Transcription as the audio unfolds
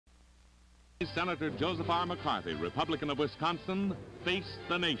Senator Joseph R. McCarthy, Republican of Wisconsin, faced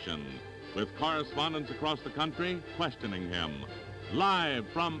the nation with correspondents across the country questioning him. Live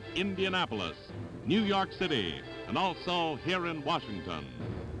from Indianapolis, New York City, and also here in Washington.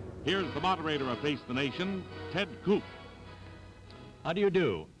 Here's the moderator of Face the Nation, Ted Koop. How do you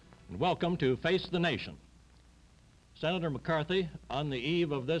do? And welcome to Face the Nation. Senator McCarthy, on the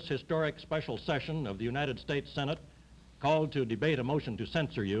eve of this historic special session of the United States Senate, called to debate a motion to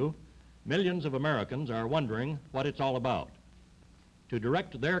censor you, millions of Americans are wondering what it's all about. To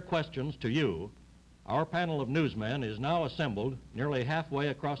direct their questions to you, our panel of newsmen is now assembled nearly halfway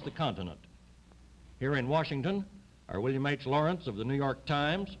across the continent. Here in Washington are William H. Lawrence of the New York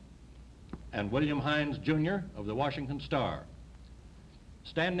Times and William Hines, Jr. of the Washington Star.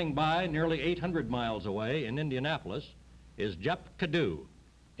 Standing by nearly 800 miles away in Indianapolis is Jeff Cadieux,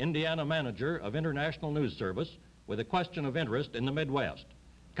 Indiana manager of International News Service, with a question of interest in the Midwest.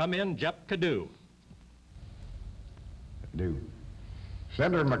 Come in, Jeff Cadieux.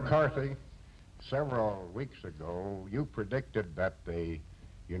 Senator McCarthy, several weeks ago, you predicted that the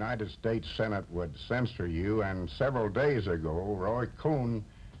United States Senate would censor you, and several days ago, Roy Cohn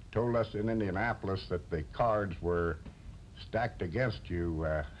told us in Indianapolis that the cards were stacked against you.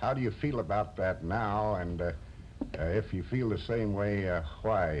 How do you feel about that now, and if you feel the same way,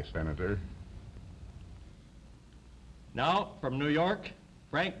 why, Senator? Now, from New York,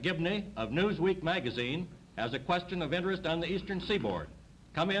 Frank Gibney of Newsweek magazine has a question of interest on the Eastern Seaboard.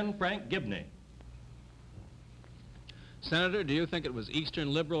 Come in, Frank Gibney. Senator, do you think it was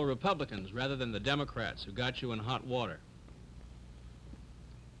Eastern liberal Republicans rather than the Democrats who got you in hot water?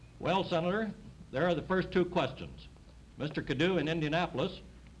 Well, Senator, there are the first two questions. Mr. Cadieux in Indianapolis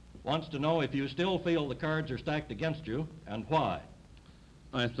wants to know if you still feel the cards are stacked against you, and why.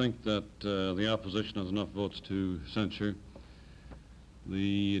 I think that the opposition has enough votes to censure.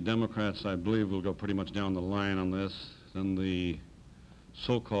 The Democrats, I believe, will go pretty much down the line on this. Then the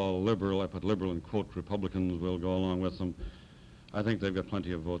so-called liberal, I put liberal in quote, Republicans will go along with them. I think they've got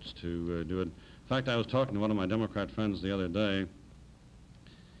plenty of votes to do it. In fact, I was talking to one of my Democrat friends the other day.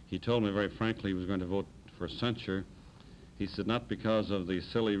 He told me very frankly he was going to vote for censure. He said not because of the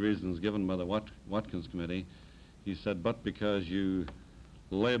silly reasons given by the Watkins Committee. He said, but because you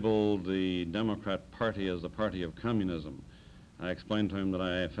labeled the Democrat Party as the party of communism. I explained to him that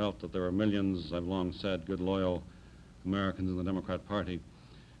I felt that there were millions, I've long said, good, loyal Americans in the Democrat Party,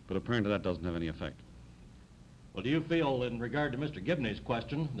 but apparently that doesn't have any effect. Well, do you feel, in regard to Mr. Gibney's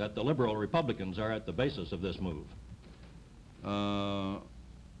question, that the liberal Republicans are at the basis of this move?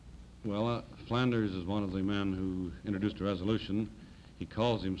 Flanders is one of the men who introduced a resolution. He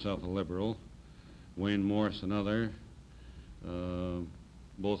calls himself a liberal. Wayne Morse, another.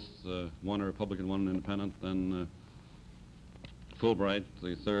 Both one a Republican, one an independent. Then Fulbright,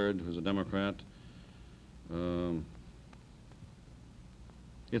 the third, who's a Democrat.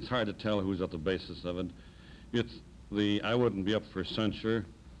 It's hard to tell who's at the basis of it. I wouldn't be up for censure.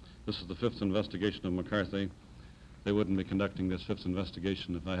 This is the fifth investigation of McCarthy. They wouldn't be conducting this fifth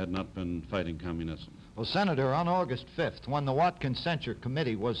investigation if I had not been fighting communism. Well, Senator, on August 5th, when the Watkins Censure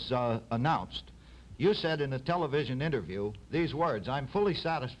Committee was announced, you said in a television interview these words, "I'm fully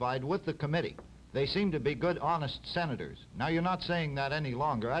satisfied with the committee. They seem to be good, honest senators." Now, you're not saying that any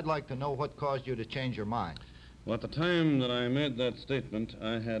longer. I'd like to know what caused you to change your mind. Well, at the time that I made that statement,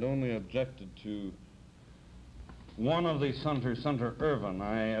 I had only objected to one of the senators, Senator Ervin.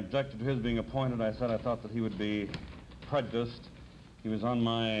 I objected to his being appointed. I said I thought that he would be prejudiced. He was on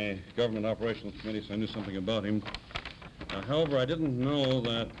my Government Operations Committee, so I knew something about him. However, I didn't know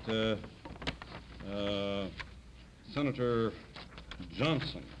that Senator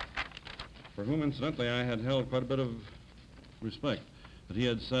Johnson, for whom, incidentally, I had held quite a bit of respect, that he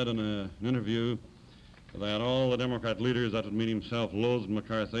had said in an interview that all the Democrat leaders, that would mean himself, loathed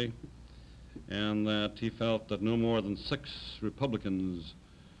McCarthy, and that he felt that no more than 6 Republicans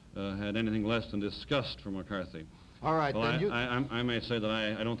had anything less than disgust for McCarthy. All right, well, then I may say that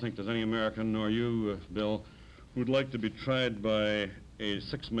I don't think there's any American, nor you, Bill, who'd like to be tried by a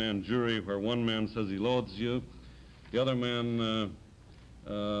 6-man jury where one man says he loathes you, the other man,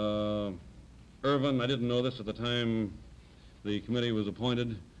 Ervin, I didn't know this at the time the committee was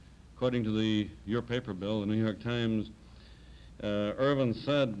appointed. According to your paper, Bill, the New York Times, Ervin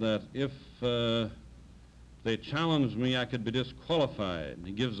said that if they challenged me, I could be disqualified.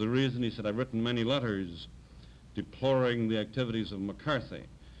 He gives the reason. He said, I've written many letters deploring the activities of McCarthy.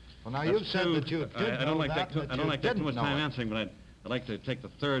 Well, now, you've said that you did I don't know like that, I don't like to take too much time answering, but I'd like to take the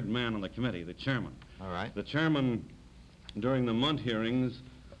third man on the committee, the chairman. All right. The chairman, during the Munt hearings,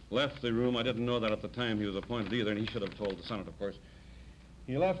 left the room. I didn't know that at the time he was appointed either, and he should have told the Senate, of course.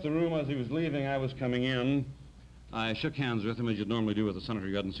 He left the room as he was leaving. I was coming in. I shook hands with him, as you'd normally do with a senator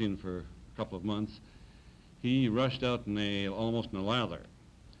you hadn't seen for a couple of months. He rushed out almost in a lather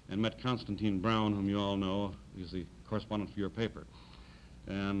and met Constantine Brown, whom you all know. He's the correspondent for your paper,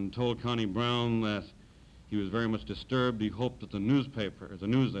 and told Connie Brown that he was very much disturbed. He hoped that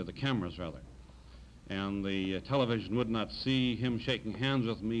the cameras rather, and the television would not see him shaking hands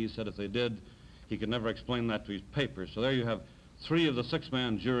with me. He said if they did, he could never explain that to his paper. So there you have 3 of the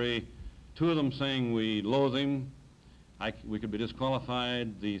 6-man jury, 2 of them saying we loathe him, we could be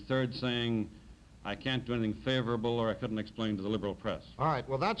disqualified, the third saying I can't do anything favorable or I couldn't explain to the liberal press. All right,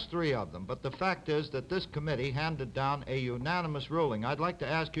 well, that's 3 of them. But the fact is that this committee handed down a unanimous ruling. I'd like to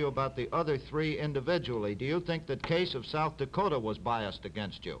ask you about the other 3 individually. Do you think that Case of South Dakota was biased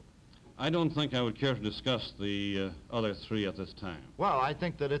against you? I don't think I would care to discuss the other 3 at this time. Well, I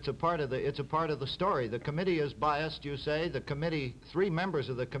think that it's a part of the story. The committee is biased, you say. The committee, 3 members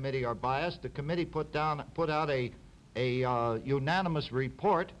of the committee are biased. The committee put out a unanimous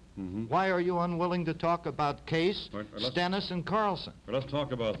report. Mm-hmm. Why are you unwilling to talk about Case, Stennis, and Carlson? Well, let's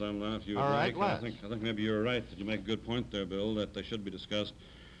talk about them then, if you would All right, like. I think maybe you're right that you make a good point there, Bill, that they should be discussed.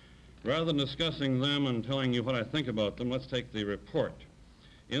 Rather than discussing them and telling you what I think about them, let's take the report.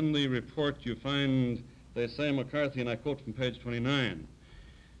 In the report, you find they say McCarthy, and I quote from page 29,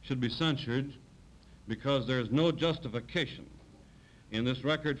 should be censured because there is no justification in this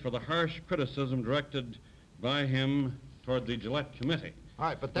record for the harsh criticism directed by him toward the Gillette Committee. All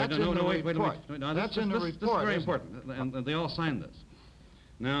right, but that's in the report. That's in the report. This is very important, and they all signed this.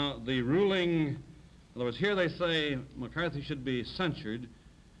 Now, the ruling, in other words, here they say McCarthy should be censured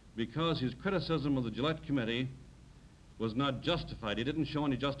because his criticism of the Gillette Committee was not justified. He didn't show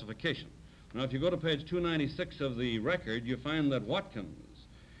any justification. Now, if you go to page 296 of the record, you find that Watkins,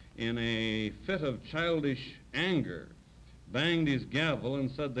 in a fit of childish anger, banged his gavel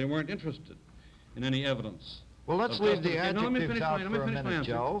and said they weren't interested in any evidence. Well, let's leave the adjectives out for a minute,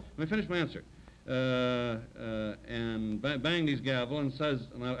 Joe. Let me finish my answer. And banged his gavel and says,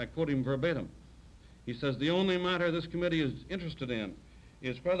 and I quote him verbatim, he says, the only matter this committee is interested in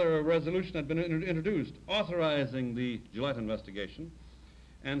is whether a resolution had been introduced authorizing the Gillette investigation,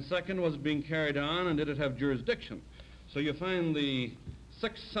 and second, was it being carried on, and did it have jurisdiction? So you find the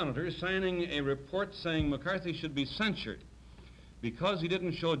 6 senators signing a report saying McCarthy should be censured because he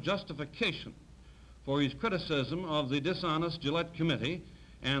didn't show justification for his criticism of the dishonest Gillette Committee,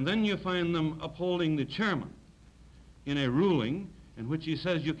 and then you find them upholding the chairman in a ruling in which he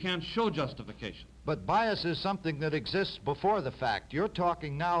says you can't show justification. But bias is something that exists before the fact. You're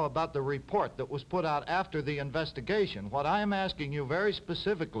talking now about the report that was put out after the investigation. What I'm asking you very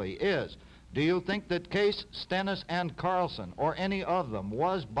specifically is, do you think that Case, Stennis, and Carlson, or any of them,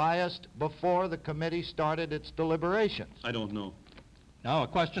 was biased before the committee started its deliberations? I don't know. Now, a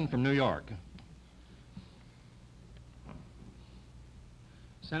question from New York.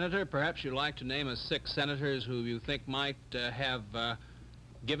 Senator, perhaps you'd like to name us 6 senators who you think might have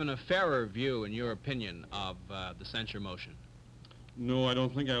given a fairer view, in your opinion, of the censure motion. No, I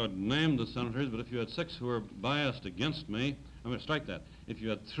don't think I would name the senators, but if you had 6 who were biased against me, I'm going to strike that. If you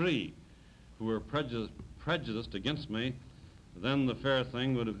had 3 who were prejudiced against me, then the fair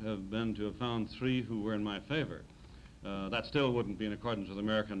thing would have been to have found 3 who were in my favor. That still wouldn't be in accordance with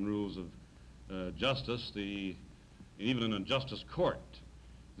American rules of justice. Even in a justice court,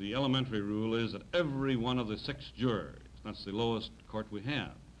 the elementary rule is that every one of the 6 jurors, that's the lowest court we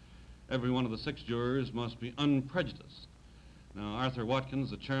have, every one of the 6 jurors must be unprejudiced. Now, Arthur Watkins,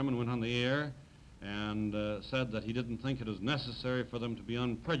 the chairman, went on the air and said that he didn't think it was necessary for them to be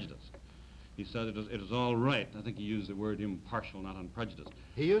unprejudiced. He said it is all right. I think he used the word impartial, not unprejudiced.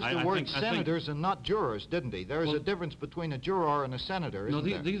 He used the word senators and not jurors, didn't he? There's a difference between a juror and a senator, isn't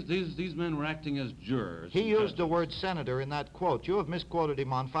there? These men were acting as jurors. He used the word senator in that quote. You have misquoted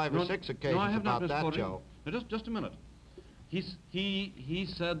him on 5 or 6 occasions I have about not that, Joe. Now, just a minute. He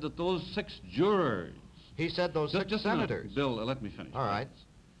said that those 6 jurors... He said those 6 senators. Bill, let me finish. All right.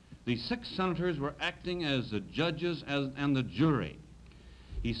 The 6 senators were acting as the judges and the jury.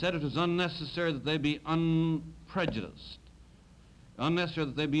 He said it was unnecessary that they be unprejudiced, unnecessary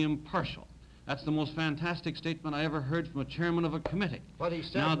that they be impartial. That's the most fantastic statement I ever heard from a chairman of a committee. But he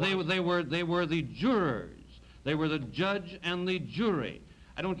said... Now, they were the jurors. They were the judge and the jury.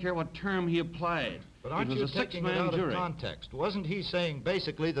 I don't care what term he applied. But aren't you taking it out of context? Wasn't he saying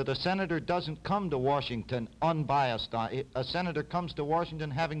basically that a senator doesn't come to Washington unbiased? A senator comes to Washington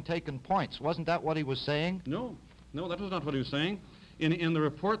having taken points. Wasn't that what he was saying? No, that was not what he was saying. In the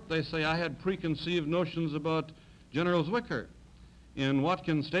report, they say I had preconceived notions about General Zwicker. In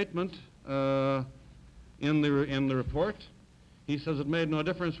Watkins' statement in the report, he says it made no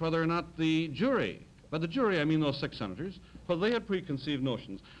difference whether or not the jury, by the jury I mean those 6 senators, whether they had preconceived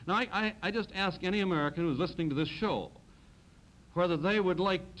notions. Now, I just ask any American who's listening to this show whether they would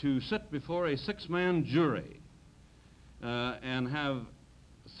like to sit before a 6-man jury and have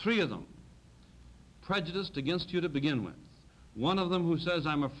 3 of them prejudiced against you to begin with. One of them who says,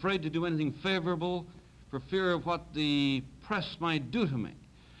 I'm afraid to do anything favorable for fear of what the press might do to me.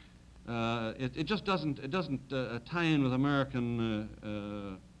 It just doesn't tie in with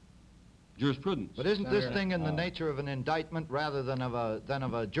American jurisprudence. But isn't this thing in the nature of an indictment rather than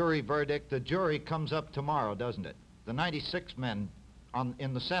of a jury verdict? The jury comes up tomorrow, doesn't it? The 96 men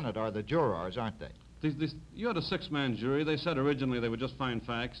in the Senate are the jurors, aren't they? You had a 6-man jury. They said originally they would just find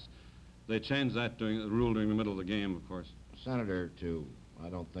facts. They changed that rule during the middle of the game, of course. Senator, I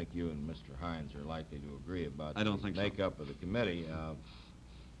don't think you and Mr. Hines are likely to agree about I don't think the makeup of the committee.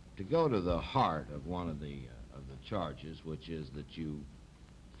 To go to the heart of one of the charges, which is that you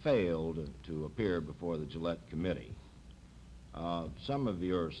failed to appear before the Gillette Committee, some of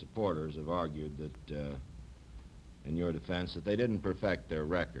your supporters have argued that, in your defense, that they didn't perfect their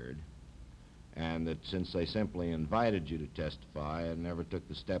record, and that since they simply invited you to testify and never took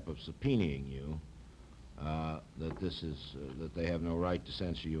the step of subpoenaing you, that they have no right to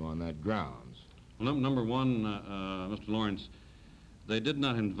censure you on that grounds. Well, number one, Mr. Lawrence, they did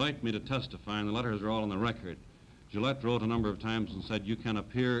not invite me to testify, and the letters are all on the record. Gillette wrote a number of times and said, you can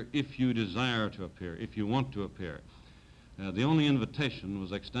appear if you desire to appear, if you want to appear. The only invitation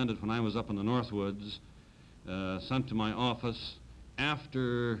was extended when I was up in the Northwoods, sent to my office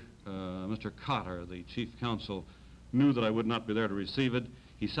after Mr. Cotter, the chief counsel, knew that I would not be there to receive it.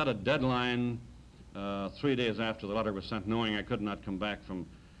 He set a deadline 3 days after the letter was sent, knowing I could not come back from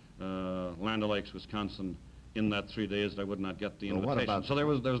Land O'Lakes, Wisconsin, in that 3 days that I would not get the invitation. So there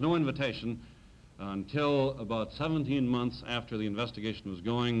was no invitation until about 17 months after the investigation was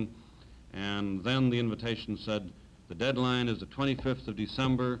going, and then the invitation said the deadline is the 25th of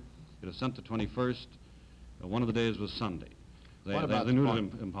December. It was sent the 21st. One of the days was Sunday. They knew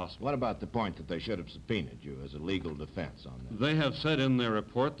it was impossible. What about the point that they should have subpoenaed you as a legal defense on this? They have said in their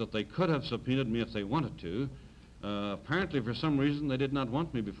report that they could have subpoenaed me if they wanted to. Apparently, for some reason, they did not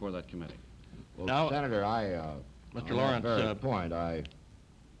want me before that committee. Well, now, Senator, Mr. Lawrence, on that very point,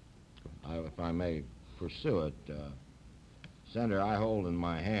 if I may pursue it, Senator, I hold in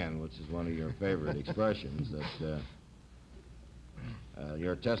my hand, which is one of your favorite expressions, that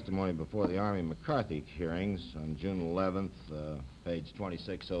your testimony before the Army McCarthy hearings on June 11th, page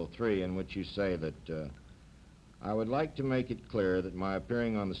 2603, in which you say that I would like to make it clear that my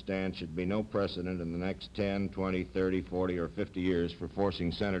appearing on the stand should be no precedent in the next 10, 20, 30, 40, or 50 years for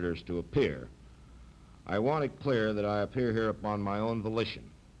forcing senators to appear. I want it clear that I appear here upon my own volition.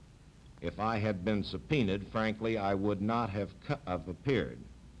 If I had been subpoenaed, frankly, I would not have appeared.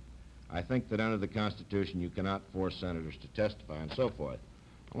 I think that under the Constitution you cannot force senators to testify and so forth.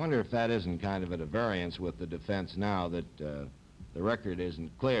 I wonder if that isn't kind of at a variance with the defense now that the record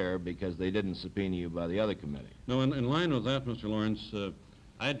isn't clear because they didn't subpoena you by the other committee. No, in line with that, Mr. Lawrence,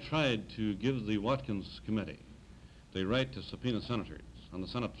 I tried to give the Watkins Committee the right to subpoena senators on the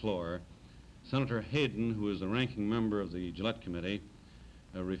Senate floor. Senator Hayden, who is the ranking member of the Gillette Committee,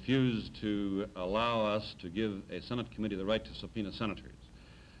 refused to allow us to give a Senate committee the right to subpoena senators.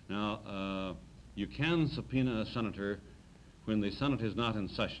 Now, you can subpoena a senator when the Senate is not in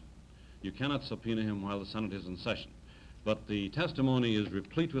session. You cannot subpoena him while the Senate is in session. But the testimony is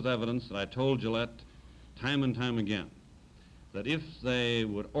replete with evidence that I told Gillette time and time again that if they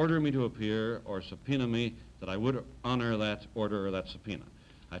would order me to appear or subpoena me, that I would honor that order or that subpoena.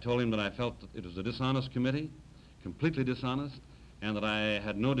 I told him that I felt that it was a dishonest committee, completely dishonest, and that I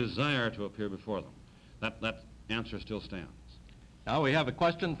had no desire to appear before them. That answer still stands. Now we have a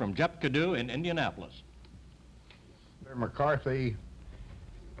question from Jep Cadu in Indianapolis. Mr. McCarthy,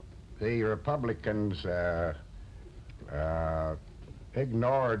 the Republicans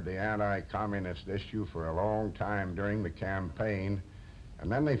ignored the anti-communist issue for a long time during the campaign,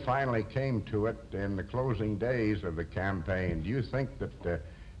 and then they finally came to it in the closing days of the campaign. Do you think that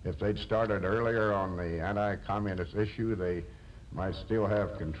if they'd started earlier on the anti-communist issue, they might still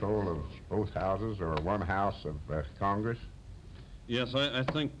have control of both houses or one house of Congress? Yes, I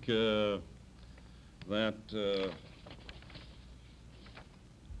think that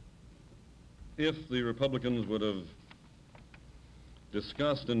if the Republicans would have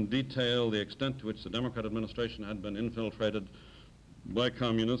discussed in detail the extent to which the Democrat administration had been infiltrated by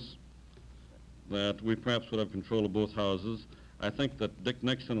communists, that we perhaps would have control of both houses. I think that Dick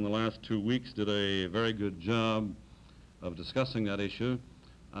Nixon in the last 2 weeks did a very good job of discussing that issue.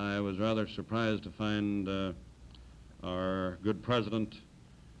 I was rather surprised to find our good president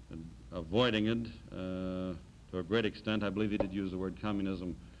avoiding it to a great extent. I believe he did use the word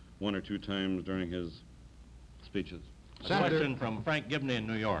communism one or two times during his speeches. A question from Frank Gibney in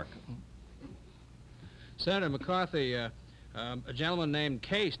New York. Senator McCarthy, a gentleman named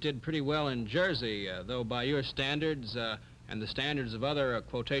Case did pretty well in Jersey, though by your standards and the standards of other,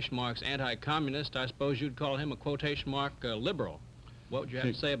 quotation marks, anti-communist, I suppose you'd call him a quotation mark liberal. What would you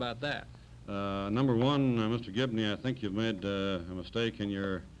have to say about that? Number one, Mr. Gibney, I think you've made a mistake in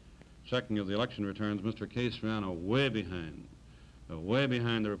your checking of the election returns. Mr. Case ran way behind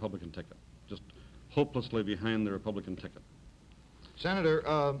the Republican ticket, just hopelessly behind the Republican ticket.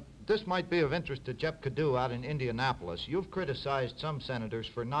 Senator, this might be of interest to Jep Cadieux out in Indianapolis. You've criticized some senators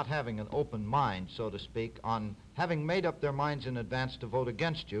for not having an open mind, so to speak, on having made up their minds in advance to vote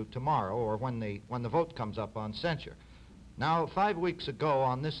against you tomorrow or when the vote comes up on censure. Now, 5 weeks ago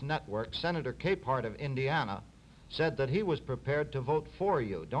on this network, Senator Capehart of Indiana said that he was prepared to vote for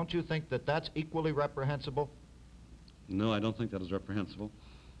you. Don't you think that that's equally reprehensible? No, I don't think that is reprehensible.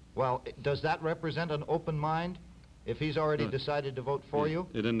 Well, does that represent an open mind if he's already decided to vote for you?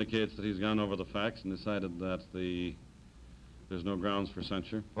 It indicates that he's gone over the facts and decided that there's no grounds for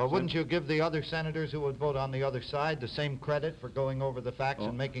censure. Well, wouldn't you give the other senators who would vote on the other side the same credit for going over the facts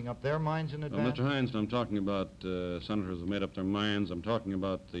and making up their minds in advance? Mr. Hines, I'm talking about senators who made up their minds. I'm talking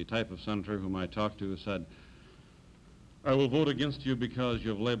about the type of senator whom I talked to who said, I will vote against you because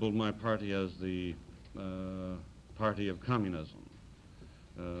you've labeled my party as the party of communism.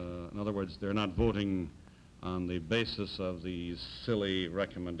 In other words, they're not voting on the basis of these silly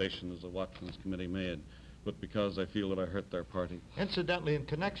recommendations the Watkins Committee made, but because they feel that I hurt their party. Incidentally, in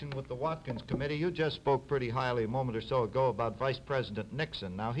connection with the Watkins Committee, you just spoke pretty highly a moment or so ago about Vice President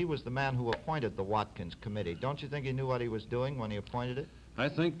Nixon. Now, he was the man who appointed the Watkins Committee. Don't you think he knew what he was doing when he appointed it? I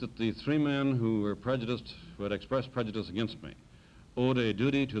think that the three men who were prejudiced, who had expressed prejudice against me, owed a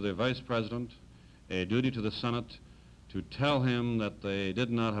duty to the Vice President, a duty to the Senate, to tell him that they did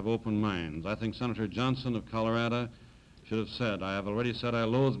not have open minds. I think Senator Johnson of Colorado should have said, I have already said I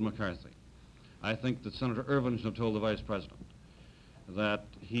loathe McCarthy. I think that Senator Ervin should have told the Vice President that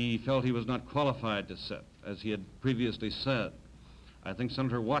he felt he was not qualified to sit, as he had previously said. I think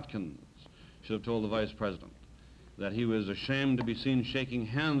Senator Watkins should have told the Vice President that he was ashamed to be seen shaking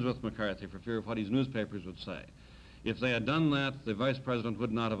hands with McCarthy for fear of what his newspapers would say. If they had done that, the Vice President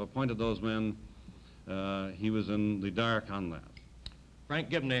would not have appointed those men. He was in the dark on that. Frank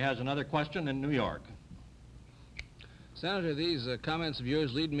Gibney has another question in New York. Senator, these comments of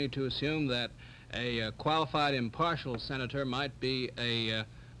yours lead me to assume that a qualified impartial senator might be a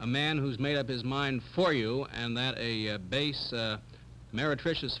man who's made up his mind for you, and that a base,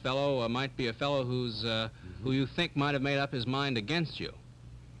 meretricious fellow might be a fellow who you think might have made up his mind against you.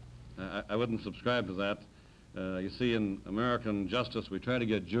 I wouldn't subscribe to that. You see, in American justice, we try to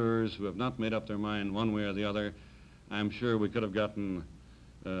get jurors who have not made up their mind one way or the other. I'm sure we could have gotten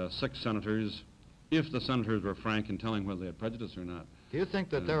 6 senators if the senators were frank in telling whether they had prejudice or not. Do you think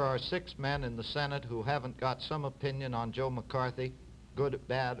that there are 6 men in the Senate who haven't got some opinion on Joe McCarthy, good,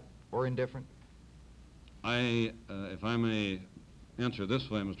 bad, or indifferent? If I may answer this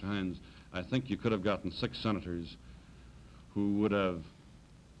way, Mr. Hines, I think you could have gotten 6 senators who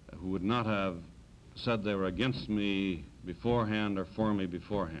would not have said they were against me beforehand or for me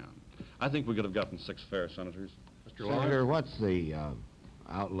beforehand. I think we could have gotten 6 fair senators. Mr. Senator, what's the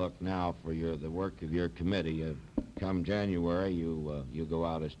outlook now for the work of your committee? Come January, you go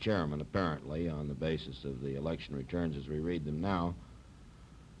out as chairman, apparently, on the basis of the election returns as we read them now.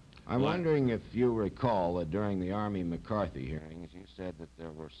 I'm wondering if you recall that during the Army McCarthy hearings, you said that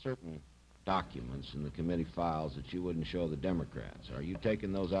there were certain documents in the committee files that you wouldn't show the Democrats. Are you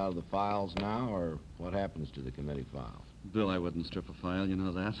taking those out of the files now, or what happens to the committee files? Bill, I wouldn't strip a file, you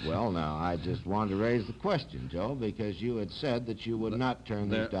know that. Well, now, I just wanted to raise the question, Joe, because you had said that you would not turn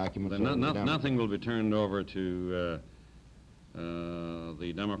these documents over to the Democrats. Nothing will be turned over to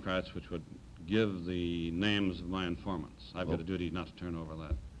the Democrats which would give the names of my informants. I've got a duty not to turn over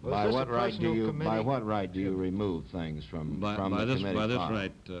that. By what right do you remove things from the committee file? By this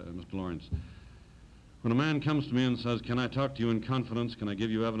right, Mr. Lawrence. When a man comes to me and says, can I talk to you in confidence? Can I give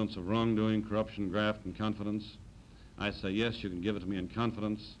you evidence of wrongdoing, corruption, graft, and confidence? I say, yes, you can give it to me in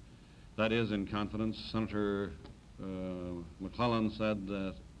confidence. That is in confidence. Senator McClellan said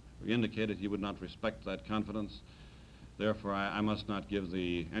that, he indicated he would not respect that confidence. Therefore, I must not give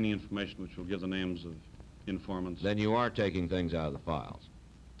any information which will give the names of informants. Then you are taking things out of the files?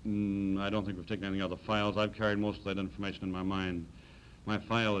 I don't think we've taken anything out of the files. I've carried most of that information in my mind. My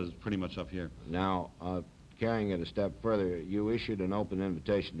file is pretty much up here. Now, carrying it a step further, you issued an open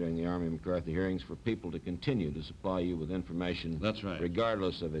invitation during the Army McCarthy hearings for people to continue to supply you with information. That's right.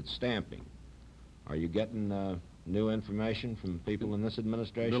 Regardless of its stamping. Are you getting new information from people in this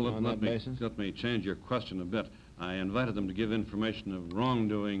administration Bill, on that basis? Let me change your question a bit. I invited them to give information of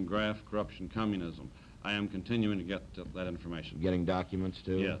wrongdoing, graft, corruption, communism. I am continuing to get that information. Getting documents,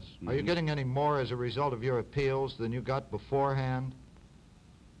 too? Yes. Are you getting any more as a result of your appeals than you got beforehand?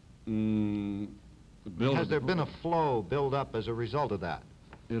 Bill, Has there been a flow build up as a result of that?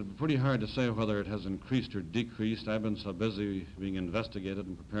 It's pretty hard to say whether it has increased or decreased. I've been so busy being investigated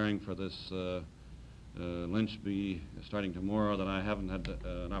and preparing for this lynch bee starting tomorrow that I haven't had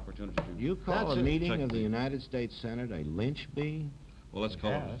an opportunity to. You call a meeting of the United States Senate a lynch bee? Well, let's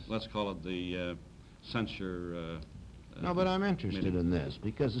call it the censure. No, but I'm interested meeting. in this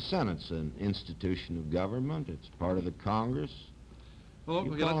because the Senate's an institution of government. It's part of the Congress. Well,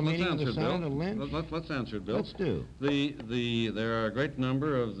 You okay, call a let's meeting of answer the it, Bill. Senate a lynch? Let's answer it, Bill. Let's do. There are a great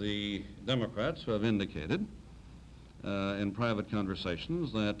number of the Democrats who have indicated in private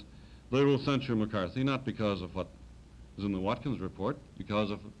conversations that they will censure McCarthy, not because of what is in the Watkins report, because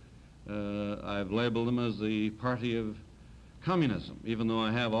of I've labeled them as the party of communism, even though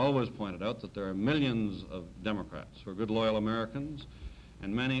I have always pointed out that there are millions of Democrats who are good, loyal Americans,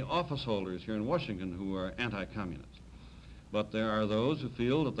 and many office holders here in Washington who are anti-communist. But there are those who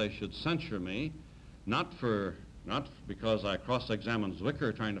feel that they should censure me, not because I cross-examined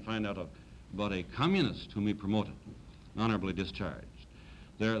Zwicker trying to find out about a communist whom he promoted, honorably discharged.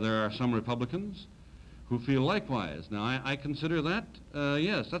 There are some Republicans who feel likewise. Now, I consider that,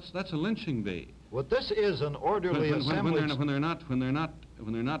 yes, that's a lynching bee. Well, this is an orderly assembly. When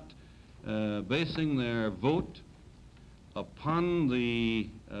they're not basing their vote upon the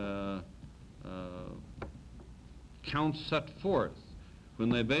counts set forth, when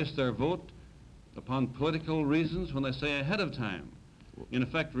they base their vote upon political reasons, when they say ahead of time, in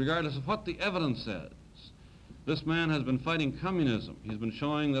effect, regardless of what the evidence says, this man has been fighting communism. He's been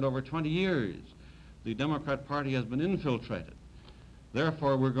showing that over 20 years the Democrat Party has been infiltrated.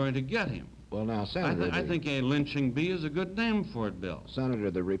 Therefore, we're going to get him. Well, now, Senator... I think a lynching bee is a good name for it, Bill.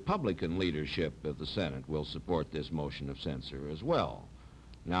 Senator, the Republican leadership of the Senate will support this motion of censure as well.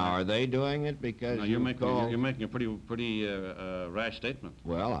 Now, are they doing it because no, you're making a pretty rash statement.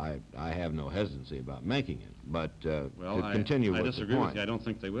 Well, I have no hesitancy about making it, but well, to continue with the point. I disagree with you. I don't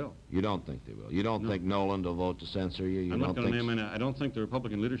think they will. You don't think they will? You don't think Nolan will vote to censor you? I'm not going to name any. I don't think the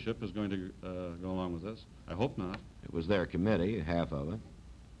Republican leadership is going to go along with this. I hope not. It was their committee, half of it.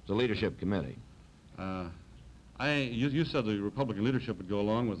 It's a leadership committee. You said the Republican leadership would go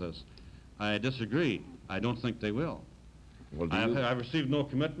along with this. I disagree. I don't think they will. Well, I've received no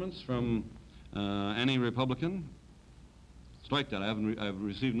commitments from any Republican. Strike that. I've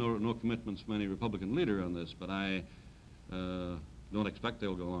received no commitments from any Republican leader on this, but I don't expect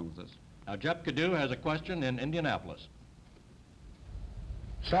they'll go along with this. Now, Jep Cadieux has a question in Indianapolis.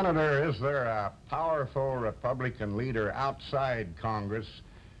 Senator, is there a powerful Republican leader outside Congress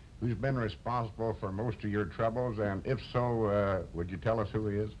who's been responsible for most of your troubles? And if so, would you tell us who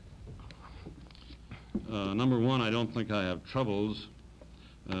he is? Number one, I don't think I have troubles,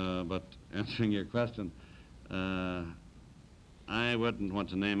 but answering your question, I wouldn't want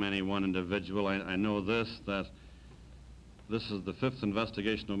to name any one individual. I know that this is the 5th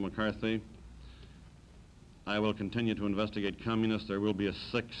investigation of McCarthy. I will continue to investigate communists. There will be a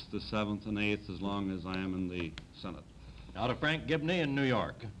 6th, the 7th, and 8th as long as I am in the Senate. Now to Frank Gibney in New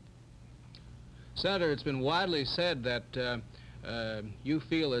York. Senator, it's been widely said that you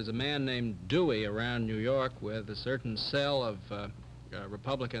feel there's a man named Dewey around New York with a certain cell of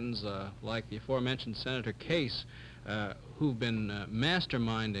Republicans like the aforementioned Senator Case who've been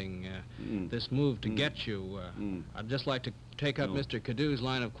masterminding this move to get you. I'd just like to take up Mr. Cadieux's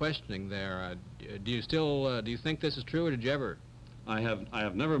line of questioning there. Do you think this is true, or did you ever? I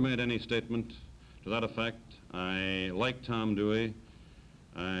have never made any statement to that effect. I like Tom Dewey.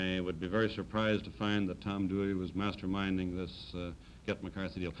 I would be very surprised to find that Tom Dewey was masterminding this Get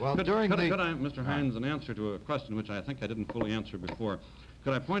McCarthy deal. Well, could I, Mr. Hines, in answer to a question which I think I didn't fully answer before,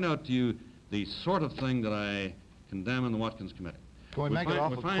 could I point out to you the sort of thing that I condemn in the Watkins Committee? Can we make it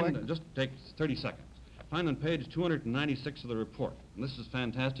awful quick? Just take 30 seconds. Find on page 296 of the report, and this is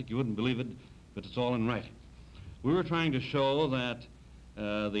fantastic, you wouldn't believe it, but it's all in writing. We were trying to show that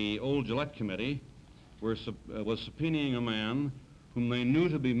the old Gillette Committee was subpoenaing a man whom they knew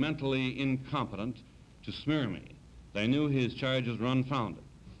to be mentally incompetent to smear me. They knew his charges were unfounded.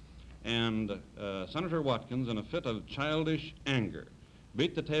 And Senator Watkins, in a fit of childish anger,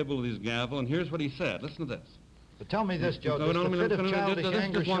 beat the table with his gavel, and here's what he said. Listen to this. But tell me this, Joe, does the fit of childish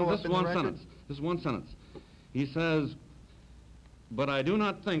anger show up in the record? This is one sentence. He says, but I do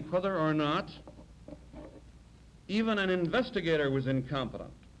not think whether or not even an investigator was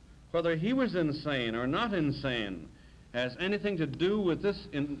incompetent. Whether he was insane or not insane has anything to do with this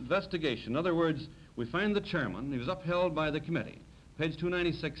investigation. In other words, we find the chairman, he was upheld by the committee, page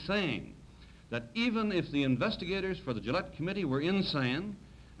 296, saying that even if the investigators for the Gillette Committee were insane,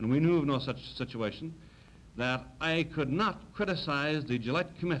 and we knew of no such situation, that I could not criticize the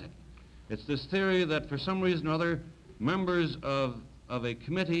Gillette Committee. It's this theory that for some reason or other, members of a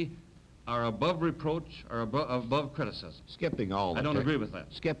committee are above reproach, are above criticism. Skipping all the I don't agree with that.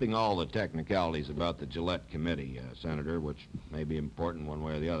 Skipping all the technicalities about the Gillette Committee, Senator, which may be important one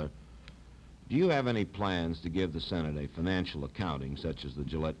way or the other, do you have any plans to give the Senate a financial accounting such as the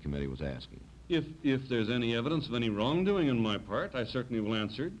Gillette Committee was asking? If there's any evidence of any wrongdoing on my part, I certainly will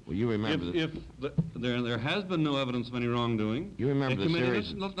answer it. Well, you remember there has been no evidence of any wrongdoing. You remember the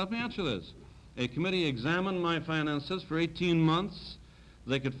series... Let me answer this. A committee examined my finances for 18 months.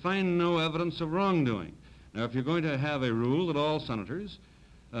 They could find no evidence of wrongdoing. Now, if you're going to have a rule that all senators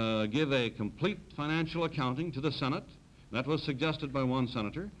give a complete financial accounting to the Senate, that was suggested by one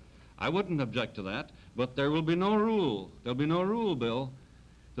senator, I wouldn't object to that, but there will be no rule. There'll be no rule, Bill,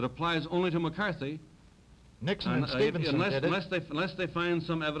 that applies only to McCarthy. Nixon and Stevenson did it. Unless they find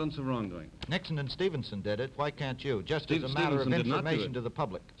some evidence of wrongdoing. Nixon and Stevenson did it. Why can't you? Just as a matter of information to the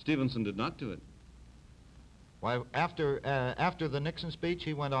public. Stevenson did not do it. Why, after the Nixon speech,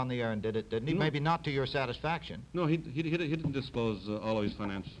 he went on the air and did it, didn't he? No. Maybe not to your satisfaction. No, he didn't disclose all of his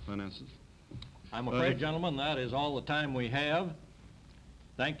finances. I'm afraid, gentlemen, that is all the time we have.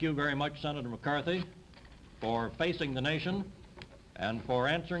 Thank you very much, Senator McCarthy, for facing the nation and for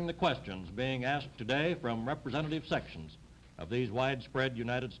answering the questions being asked today from representative sections of these widespread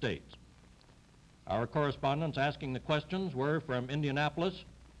United States. Our correspondents asking the questions were from Indianapolis,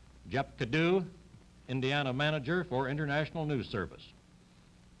 Jep Cadieux, Indiana manager for International News Service.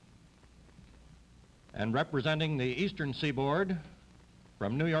 And representing the Eastern Seaboard,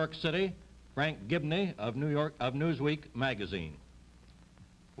 from New York City, Frank Gibney of Newsweek magazine.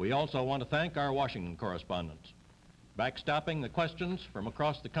 We also want to thank our Washington correspondents. Backstopping the questions from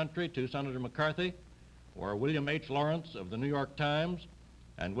across the country to Senator McCarthy were William H. Lawrence of the New York Times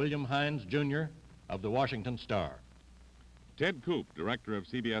and William Hines, Jr. of the Washington Star. Ted Koop, director of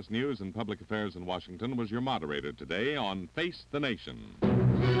CBS News and Public Affairs in Washington, was your moderator today on Face the Nation.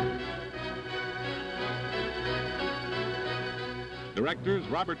 Directors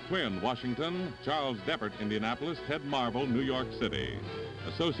Robert Quinn, Washington; Charles Deppert, Indianapolis; Ted Marvel, New York City.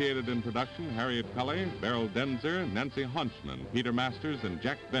 Associated in production, Harriet Cully, Beryl Denzer, Nancy Hunchman, Peter Masters, and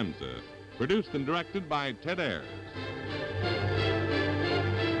Jack Benza. Produced and directed by Ted Ayers.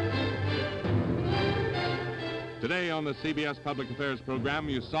 Today on the CBS Public Affairs program,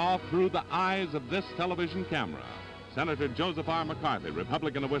 you saw through the eyes of this television camera. Senator Joseph R. McCarthy,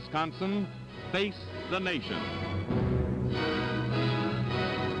 Republican of Wisconsin, Face the Nation.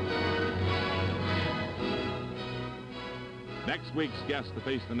 Next week's guest to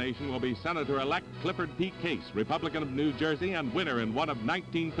Face the Nation will be Senator-elect Clifford P. Case, Republican of New Jersey and winner in one of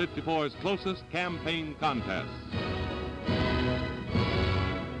 1954's closest campaign contests.